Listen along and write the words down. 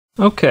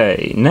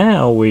Okay,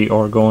 now we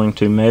are going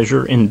to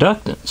measure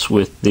inductance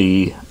with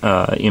the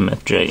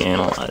MFJ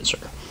analyzer.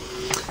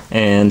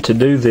 And to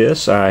do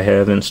this, I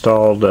have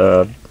installed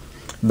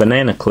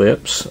banana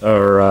clips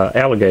or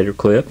alligator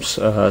clips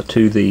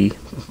to the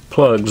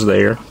plugs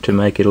there to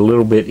make it a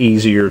little bit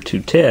easier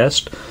to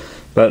test.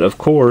 But of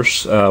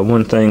course,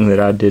 one thing that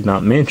I did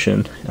not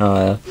mention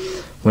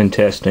when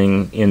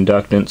testing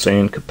inductance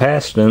and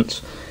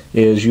capacitance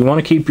is you want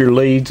to keep your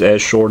leads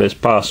as short as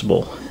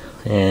possible.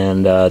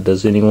 And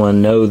does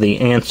anyone know the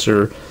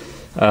answer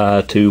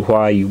to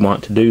why you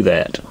want to do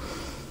that?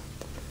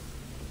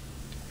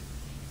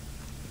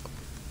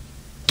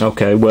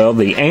 Okay, well,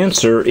 the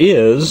answer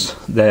is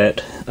that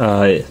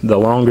the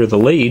longer the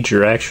leads,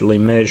 you're actually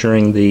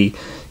measuring the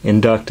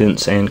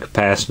inductance and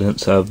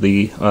capacitance of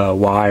the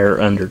wire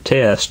under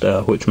test,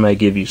 which may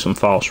give you some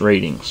false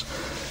readings.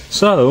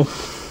 So,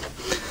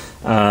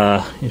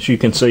 as you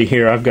can see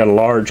here, I've got a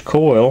large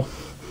coil.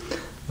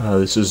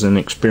 This is an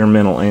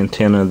experimental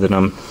antenna that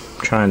I'm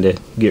trying to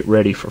get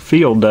ready for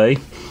field day.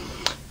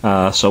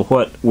 So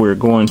what we're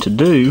going to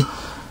do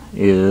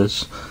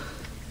is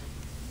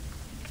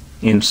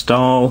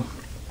install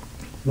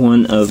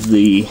one of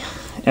the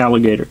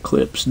alligator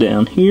clips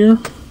down here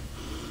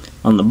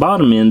on the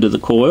bottom end of the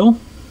coil,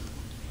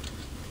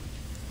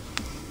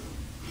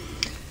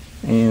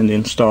 and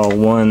install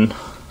one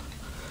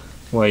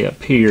way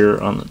up here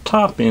on the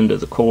top end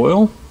of the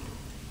coil.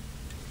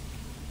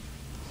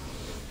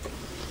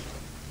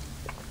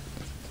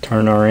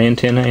 Turn our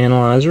antenna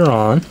analyzer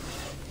on.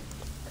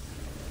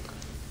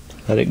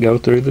 Let it go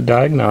through the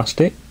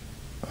diagnostic.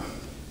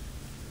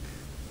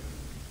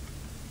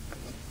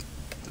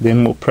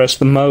 Then we'll press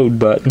the mode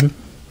button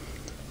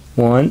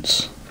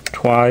once,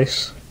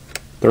 twice,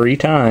 3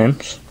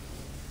 times,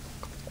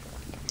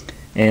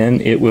 and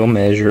it will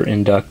measure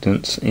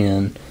inductance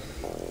in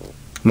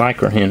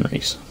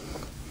microhenries.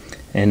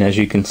 And as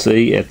you can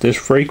see, at this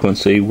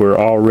frequency, we're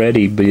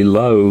already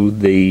below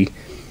the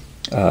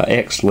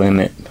X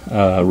limit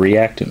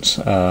reactance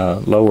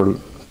lower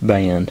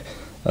band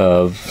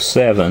of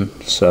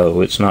 7,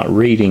 so it's not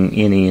reading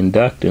any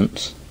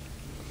inductance.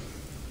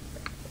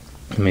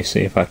 Let me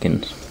see if I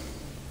can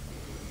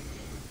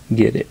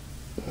get it.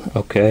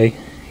 Okay,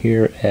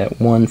 here at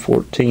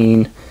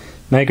 114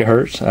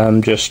 megahertz,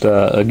 I'm just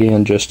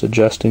again just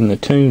adjusting the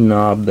tune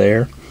knob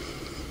there,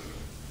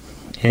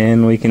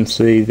 and we can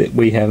see that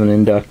we have an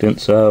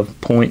inductance of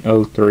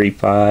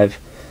 0.035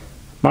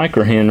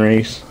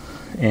 microhenries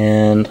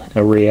and a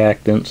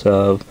reactance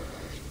of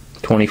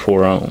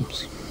 24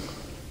 ohms.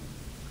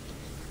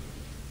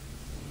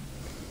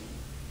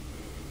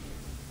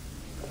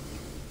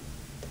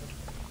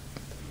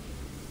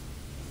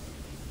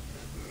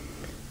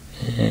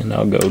 And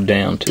I'll go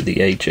down to the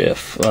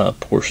HF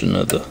portion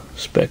of the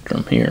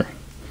spectrum here.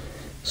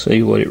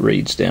 See what it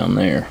reads down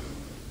there.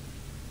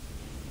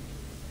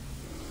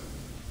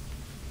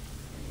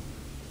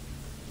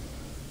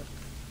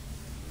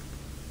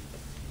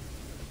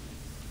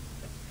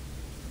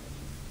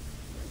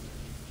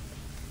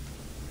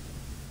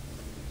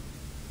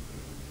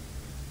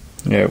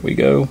 There we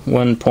go,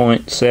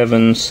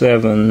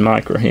 1.77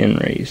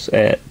 microhenries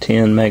at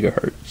 10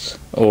 megahertz,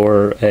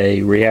 or a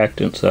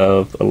reactance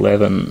of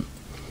 11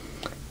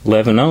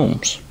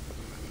 ohms.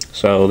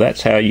 So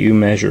that's how you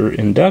measure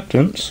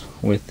inductance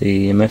with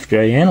the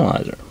MFJ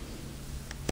analyzer.